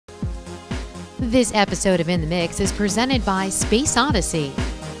This episode of In the Mix is presented by Space Odyssey.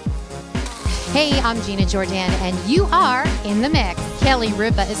 Hey, I'm Gina Jordan, and you are In the Mix. Kelly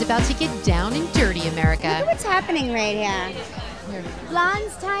Ripa is about to get down and dirty, America. Look at what's happening right here.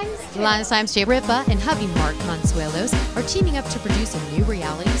 Blondes times two. Blondes times two. Ripa and hubby Mark Consuelos are teaming up to produce a new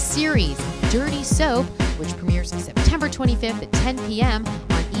reality series, Dirty Soap, which premieres September 25th at 10 p.m.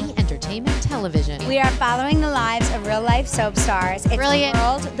 on E! Entertainment Television. We are following the lives of real-life soap stars. It's Brilliant. a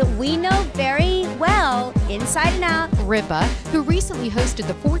world that we know very well, inside and out. Ripa, who recently hosted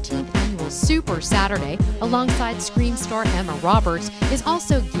the 14th annual Super Saturday alongside Scream star Emma Roberts, is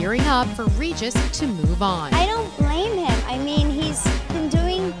also gearing up for Regis to move on. I don't blame him. I mean, he's been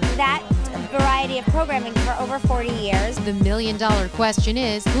doing that variety of programming for over 40 years. The million-dollar question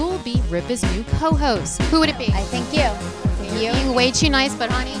is, who will be Ripa's new co-host? Who would it be? I think you. You're being way too nice, but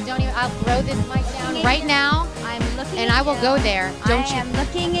honey, don't even. I'll throw this mic down right now, I'm looking and at I will you. go there. Don't you? I am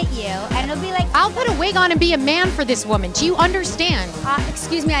looking at you, and it'll be like, I'll put a wig on and be a man for this woman. Do you understand?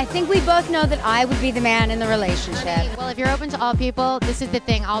 excuse me, I think we both know that I would be the man in the relationship. Well, if you're open to all people, this is the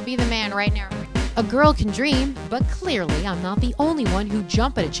thing. I'll be the man right now. A girl can dream, but clearly I'm not the only one who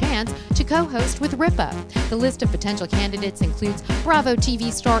jumped at a chance to co-host with Ripa. The list of potential candidates includes Bravo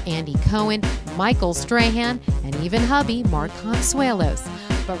TV star Andy Cohen, Michael Strahan, and even hubby Mark Consuelos.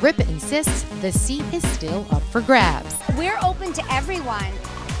 But Ripa insists the seat is still up for grabs. We're open to everyone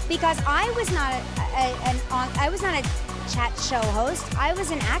because I was not a chat show host. I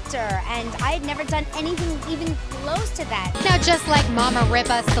was an actor, and I had never done anything even close to that. Now, just like Mama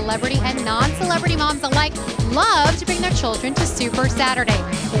Ripa, celebrity and non-celebrity moms alike love to bring their children to Super Saturday.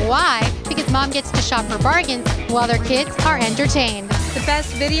 Why? Because mom gets to shop for bargains while their kids are entertained. The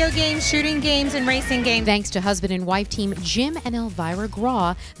best video games, shooting games, and racing games. Thanks to husband and wife team Jim and Elvira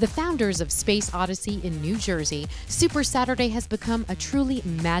Graw, the founders of Space Odyssey in New Jersey, Super Saturday has become a truly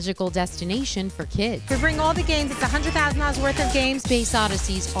magical destination for kids. We bring all the games. It's $100,000 worth of games. Space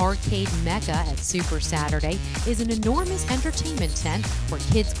Odyssey's arcade mecca at Super Saturday is an enormous entertainment tent where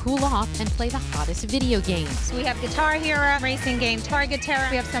kids cool off and play the hottest video games. We have Guitar Hero, racing game Target Terror.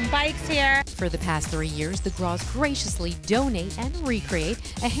 We have some bikes here. For the past 3 years, the Graws graciously donate and recreate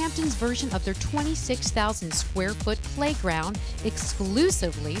a Hamptons version of their 26,000 square foot playground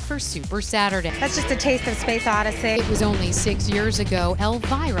exclusively for Super Saturday. That's just a taste of Space Odyssey. It was only 6 years ago,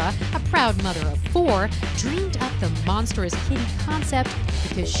 Elvira, a proud mother of 4, dreamed up the monstrous kitty concept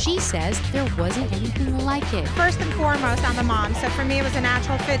because she says there wasn't anything like it. First and foremost, I'm a mom, so for me it was a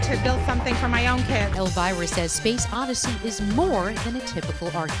natural fit to build something for my own kids. Elvira says Space Odyssey is more than a typical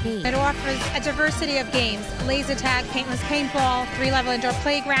arcade. It offers a diversity of games: laser tag, paintless paintball, 3-level indoor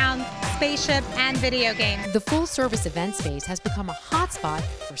playground, spaceship, and video games. The full-service event space has become a hotspot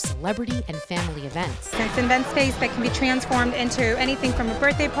for celebrity and family events. It's an event space that can be transformed into anything from a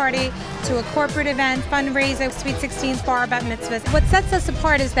birthday party to a corporate event, fundraiser, Sweet 16s, bar, bat mitzvahs. What sets us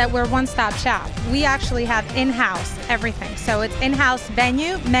apart is that we're a one-stop shop. We actually have in-house everything. So it's in-house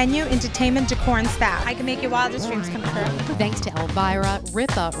venue, menu, entertainment, decor, and staff. I can make your wildest dreams come true. Thanks to Elvira,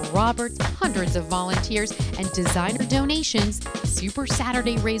 Ripa, Roberts, hundreds of volunteers, and designer donations, Super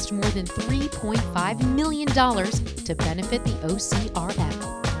Saturday raised more than $3.5 million to benefit the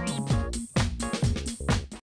OCRF.